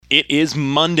It is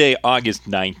Monday, August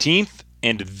 19th,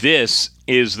 and this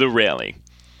is The Rally.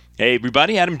 Hey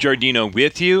everybody, Adam Giardino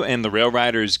with you, and the Rail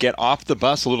Riders get off the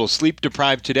bus a little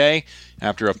sleep-deprived today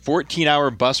after a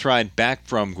 14-hour bus ride back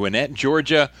from Gwinnett,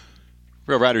 Georgia.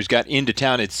 Rail Riders got into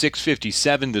town at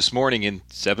 6:57 this morning and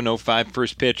 7:05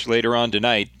 first pitch later on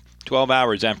tonight. 12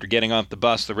 hours after getting off the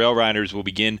bus, the Rail Riders will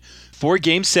begin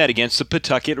 4-game set against the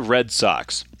Pawtucket Red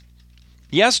Sox.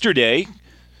 Yesterday,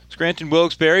 Scranton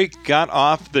Wilkes-Barre got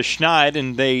off the schneid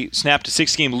and they snapped a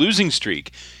 6-game losing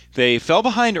streak. They fell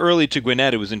behind early to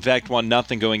Gwinnett. It was in fact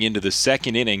 1-0 going into the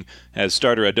second inning as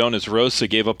starter Adonis Rosa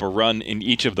gave up a run in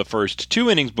each of the first 2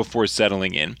 innings before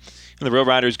settling in. And the Rail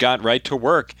Riders got right to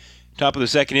work. Top of the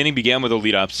second inning began with a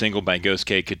leadoff single by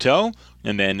Gosuke Katoh,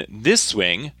 and then this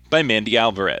swing by Mandy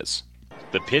Alvarez.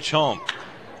 The pitch home.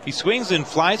 He swings and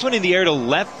flies one in the air to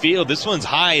left field. This one's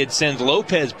high. It sends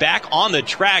Lopez back on the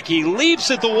track. He leaps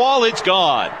at the wall. It's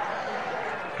gone.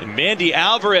 And Mandy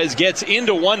Alvarez gets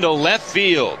into one to left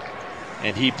field.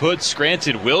 And he puts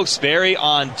Scranton Wilkes-Barre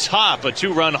on top. A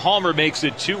 2-run homer makes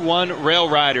it 2-1 Rail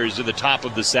Riders at the top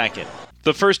of the second.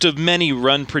 The first of many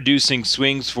run-producing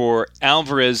swings for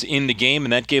Alvarez in the game,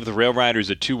 and that gave the Rail Riders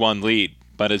a 2-1 lead.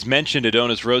 But as mentioned,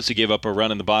 Adonis Rosa gave up a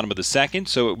run in the bottom of the second,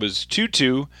 so it was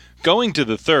 2-2 going to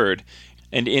the third.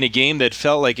 And in a game that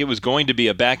felt like it was going to be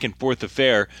a back-and-forth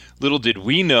affair, little did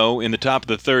we know in the top of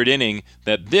the third inning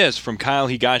that this from Kyle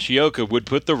Higashioka would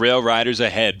put the Rail Riders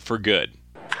ahead for good.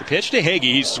 The pitch to Higgy.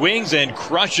 He swings and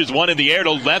crushes one in the air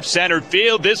to left center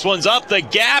field. This one's up the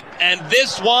gap, and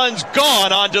this one's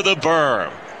gone onto the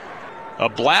berm. A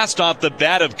blast off the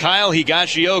bat of Kyle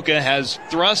Higashioka has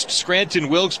thrust Scranton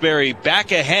Wilkes-Barre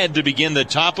back ahead to begin the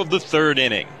top of the third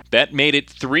inning. That made it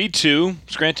 3-2.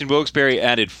 Scranton Wilkes-Barre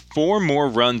added 4 more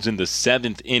runs in the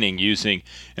 7th inning using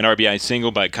an RBI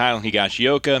single by Kyle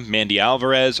Higashioka, Mandy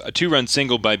Alvarez, a 2-run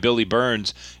single by Billy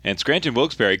Burns, and Scranton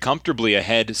Wilkes-Barre comfortably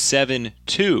ahead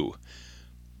 7-2.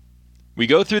 We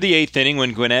go through the 8th inning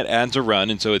when Gwinnett adds a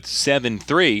run, and so it's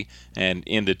 7-3. And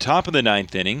in the top of the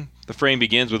 9th inning, the frame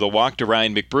begins with a walk to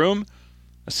Ryan McBroom,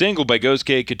 a single by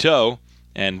Gosuke Katoh,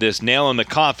 and this nail in the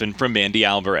coffin from Mandy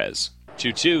Alvarez.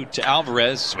 2-2 to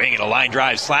Alvarez, swinging a line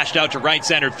drive, slashed out to right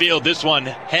center field. This one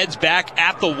heads back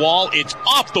at the wall. It's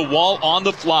off the wall on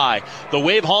the fly. The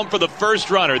wave home for the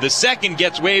first runner. The second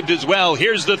gets waved as well.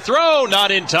 Here's the throw, not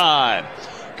in time.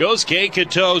 Gosuke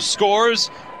Katoh scores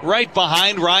right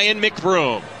behind Ryan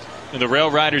McBroom. And the Rail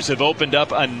Riders have opened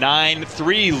up a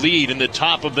 9-3 lead in the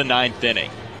top of the 9th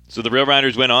inning. So the Rail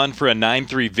Riders went on for a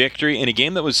 9-3 victory in a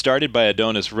game that was started by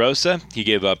Adonis Rosa. He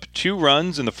gave up 2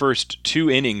 runs in the first 2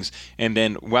 innings and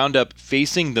then wound up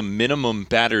facing the minimum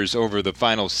batters over the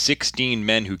final 16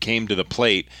 men who came to the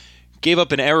plate. Gave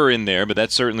up an error in there, but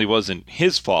that certainly wasn't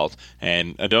his fault.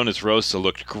 And Adonis Rosa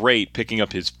looked great, picking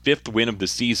up his 5th win of the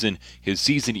season. His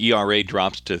season ERA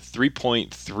drops to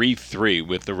 3.33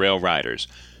 with the Rail Riders.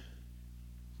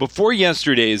 Before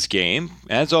yesterday's game,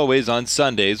 as always on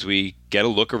Sundays, we get a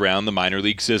look around the minor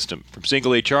league system. From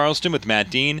Single A Charleston with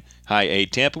Matt Dean, High A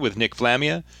Tampa with Nick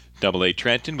Flamia, Double A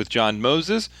Trenton with John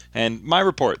Moses, and my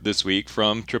report this week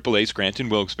from Triple A Scranton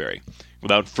Wilkes-Barre.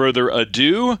 Without further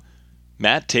ado,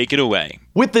 Matt, take it away.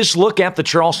 With this look at the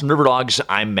Charleston River Dogs,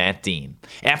 I'm Matt Dean.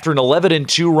 After an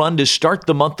 11-2 run to start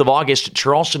the month of August,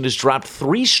 Charleston has dropped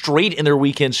 3 straight in their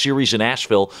weekend series in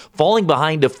Asheville, falling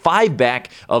behind to 5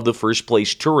 back of the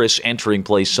first-place Tourists entering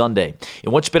play Sunday.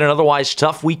 In what's been an otherwise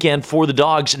tough weekend for the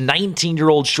Dogs,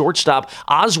 19-year-old shortstop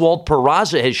Oswald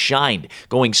Peraza has shined,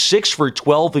 going 6 for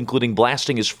 12, including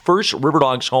blasting his first River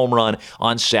Dogs home run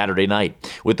on Saturday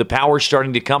night. With the power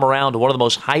starting to come around, one of the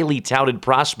most highly touted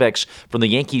prospects from the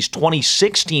Yankees' 2016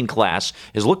 class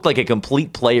has looked like a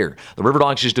complete player. The River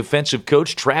Dogs' defensive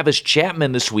coach, Travis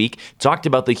Chapman, this week talked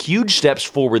about the huge steps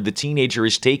forward the teenager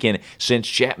has taken since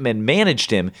Chapman managed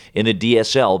him in the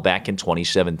DSL back in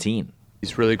 2017.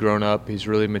 He's really grown up. He's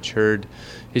really matured.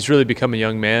 He's really become a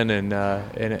young man and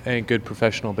a good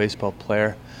professional baseball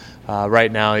player.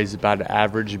 Right now, he's about an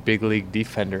average big league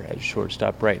defender at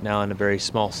shortstop right now in a very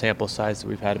small sample size that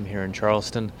we've had him here in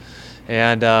Charleston.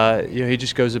 And he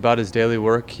just goes about his daily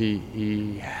work.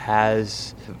 He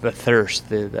has the thirst,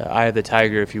 the eye of the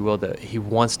tiger, if you will, that he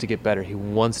wants to get better. He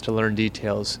wants to learn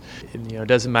details. And, it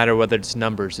doesn't matter whether it's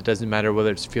numbers. It doesn't matter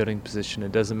whether it's fielding position.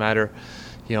 It doesn't matter,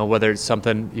 whether it's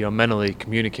something, mentally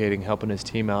communicating, helping his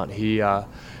team out. He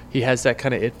has that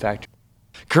kind of it factor.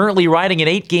 Currently riding an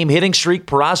 8-game hitting streak,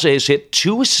 Peraza has hit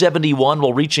 .271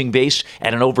 while reaching base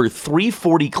at an over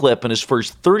 .340 clip in his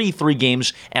first 33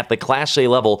 games at the Class A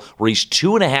level, where he's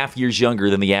 2.5 years younger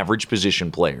than the average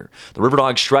position player. The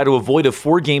Riverdogs try to avoid a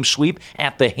 4-game sweep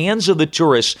at the hands of the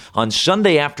Tourists on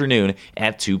Sunday afternoon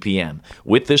at 2 p.m.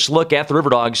 With this look at the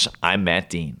Riverdogs, I'm Matt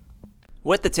Dean.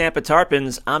 With the Tampa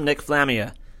Tarpons, I'm Nick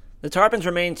Flamia. The Tarpons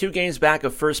remain 2 games back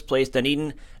of first place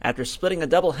Dunedin after splitting a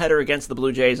doubleheader against the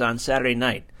Blue Jays on Saturday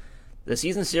night. The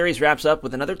season series wraps up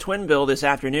with another twin bill this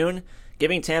afternoon,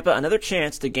 giving Tampa another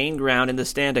chance to gain ground in the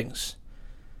standings.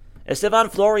 Estevan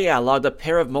Florial logged a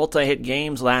pair of multi-hit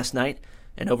games last night,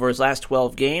 and over his last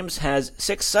 12 games has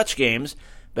 6 such games,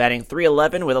 batting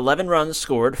 .311 with 11 runs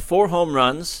scored, 4 home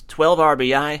runs, 12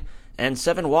 RBI, and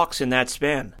 7 walks in that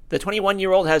span. The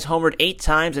 21-year-old has homered 8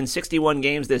 times in 61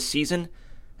 games this season,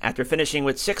 after finishing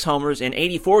with 6 homers in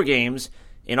 84 games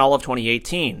in all of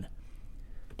 2018.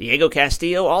 Diego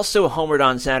Castillo also homered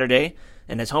on Saturday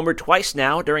and has homered twice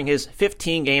now during his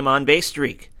 15-game on-base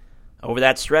streak. Over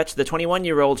that stretch, the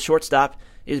 21-year-old shortstop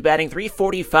is batting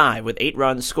 .345 with 8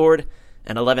 runs scored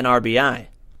and 11 RBI.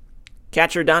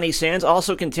 Catcher Donnie Sands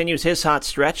also continues his hot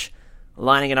stretch,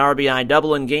 lining an RBI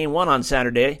double in Game 1 on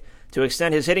Saturday to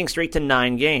extend his hitting streak to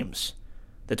 9 games.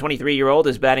 The 23-year-old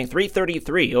is batting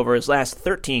 .333 over his last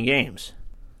 13 games.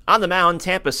 On the mound,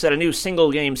 Tampa set a new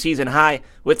single-game season high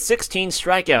with 16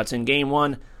 strikeouts in Game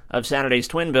 1 of Saturday's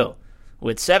twin bill,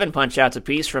 with 7 punch-outs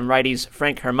apiece from righties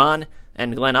Frank Herman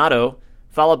and Glenn Otto,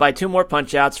 followed by 2 more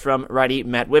punch-outs from righty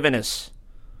Matt Wivenis.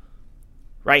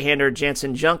 Right-hander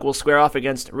Jansen Junk will square off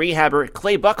against rehabber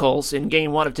Clay Buchholz in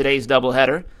Game 1 of today's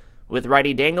doubleheader, with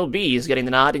righty Daniel Bees getting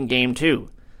the nod in Game 2.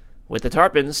 With the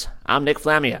Tarpons, I'm Nick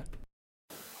Flamia.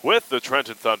 With the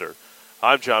Trenton Thunder,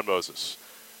 I'm John Moses.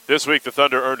 This week, the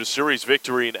Thunder earned a series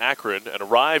victory in Akron and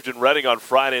arrived in Reading on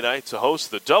Friday night to host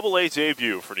the Double-A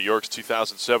debut for New York's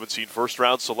 2017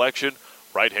 first-round selection,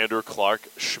 right-hander Clark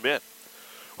Schmidt.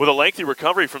 With a lengthy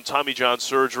recovery from Tommy John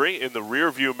surgery in the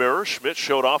rearview mirror, Schmidt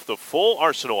showed off the full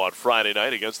arsenal on Friday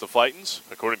night against the Fightins,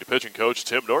 according to pitching coach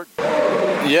Tim Norton.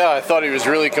 Yeah, I thought he was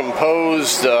really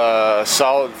composed,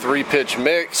 solid 3-pitch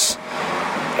mix.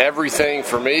 Everything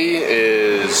for me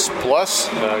is plus.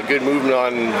 Good movement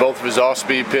on both of his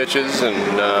off-speed pitches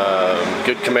and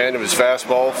good command of his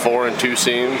fastball, 4 and 2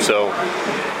 seam. So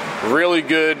really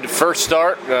good first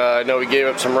start. I know he gave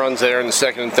up some runs there in the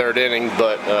second and third inning,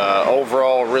 but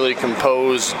overall really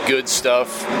composed, good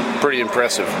stuff. Pretty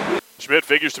impressive. Schmidt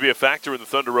figures to be a factor in the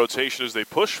Thunder rotation as they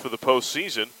push for the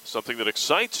postseason, something that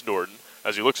excites Norton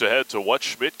as he looks ahead to what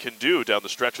Schmidt can do down the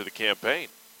stretch of the campaign.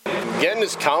 Getting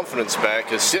his confidence back,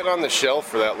 because sitting on the shelf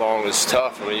for that long is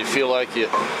tough. I mean, you feel like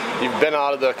you've been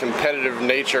out of the competitive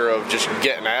nature of just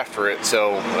getting after it.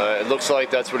 So it looks like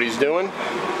that's what he's doing.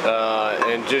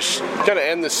 And just kind of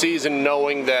end the season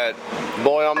knowing that,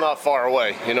 boy, I'm not far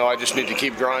away. You know, I just need to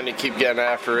keep grinding, keep getting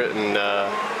after it,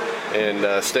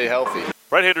 and stay healthy.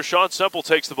 Right-hander Sean Semple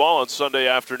takes the ball on Sunday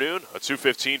afternoon, a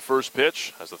 2:15 first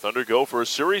pitch, as the Thunder go for a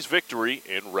series victory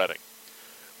in Reading.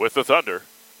 With the Thunder,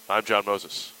 I'm John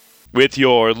Moses. With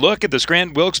your look at the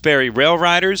Scranton Wilkes-Barre Rail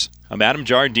Riders, I'm Adam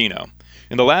Giardino.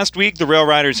 In the last week, the Rail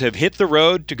Riders have hit the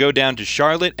road to go down to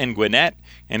Charlotte and Gwinnett,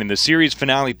 and in the series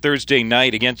finale Thursday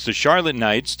night against the Charlotte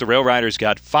Knights, the Rail Riders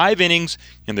got 5 innings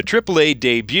in the AAA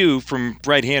debut from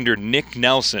right-hander Nick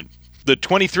Nelson. The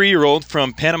 23-year-old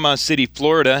from Panama City,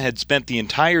 Florida, had spent the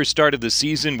entire start of the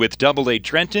season with AA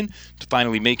Trenton to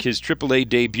finally make his AAA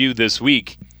debut this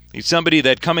week. He's somebody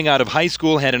that coming out of high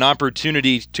school had an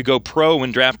opportunity to go pro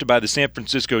when drafted by the San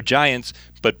Francisco Giants,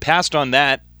 but passed on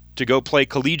that to go play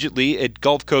collegiately at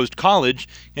Gulf Coast College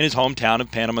in his hometown of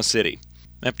Panama City.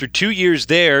 After 2 years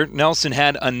there, Nelson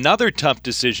had another tough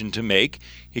decision to make.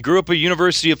 He grew up a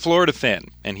University of Florida fan,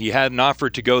 and he had an offer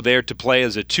to go there to play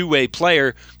as a two-way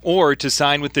player or to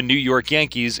sign with the New York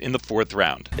Yankees in the 4th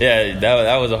round. Yeah,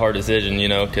 that was a hard decision,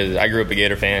 because I grew up a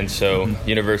Gator fan, so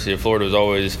University of Florida was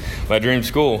always my dream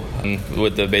school, and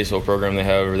with the baseball program they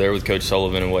have over there with Coach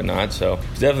Sullivan and whatnot. So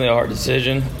it's definitely a hard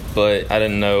decision, but I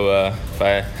didn't know if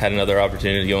I had another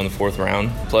opportunity to go in the 4th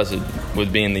round. Plus,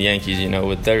 with being the Yankees,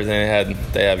 with everything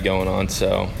they have going on.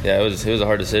 So, yeah, it was a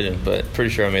hard decision, but pretty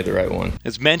sure I made the right one.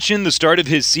 As mentioned, the start of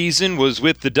his season was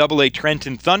with the AA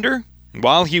Trenton Thunder.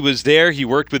 While he was there, he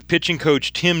worked with pitching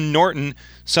coach Tim Norton,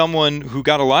 someone who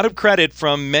got a lot of credit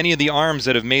from many of the arms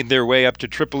that have made their way up to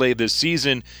AAA this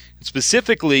season.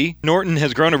 Specifically, Norton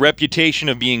has grown a reputation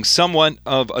of being somewhat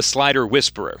of a slider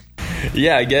whisperer.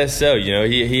 Yeah, I guess so.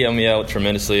 He helped me out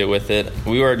tremendously with it.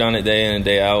 We worked on it day in and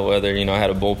day out, whether, I had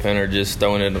a bullpen or just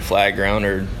throwing it in the flat ground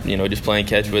or, just playing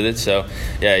catch with it. So,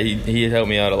 yeah, he helped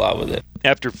me out a lot with it.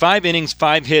 After 5 innings,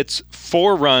 5 hits,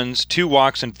 4 runs, 2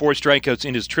 walks, and 4 strikeouts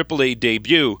in his AAA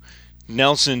debut,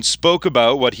 Nelson spoke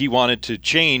about what he wanted to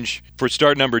change for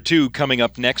start number 2 coming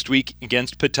up next week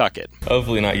against Pawtucket.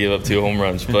 Hopefully not give up 2 home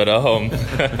runs, but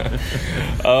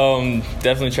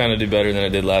definitely trying to do better than I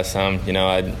did last time. You know,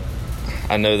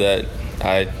 I know that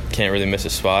I can't really miss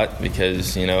a spot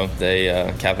because, you know, they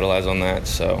capitalize on that.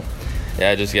 So,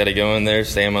 yeah, I just got to go in there,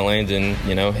 stay in my lanes, and,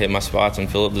 you know, hit my spots and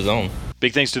fill up the zone.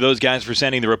 Big thanks to those guys for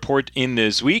sending the report in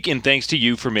this week, and thanks to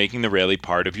you for making the Rally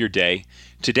part of your day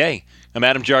today. I'm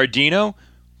Adam Giardino.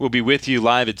 We'll be with you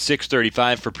live at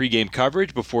 6:35 for pregame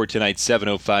coverage before tonight's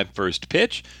 7:05 first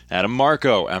pitch. Adam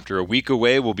Marco, after a week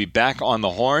away, will be back on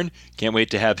the horn. Can't wait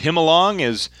to have him along,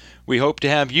 as we hope to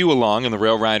have you along on the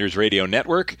Rail Riders Radio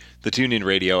Network, the TuneIn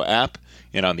Radio app,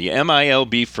 and on the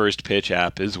MiLB First Pitch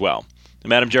app as well.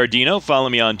 I'm Adam Giardino. Follow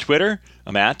me on Twitter.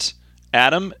 I'm at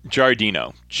Adam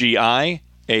Giardino, Giardino.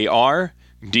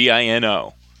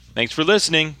 Thanks for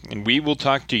listening, and we will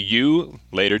talk to you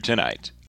later tonight.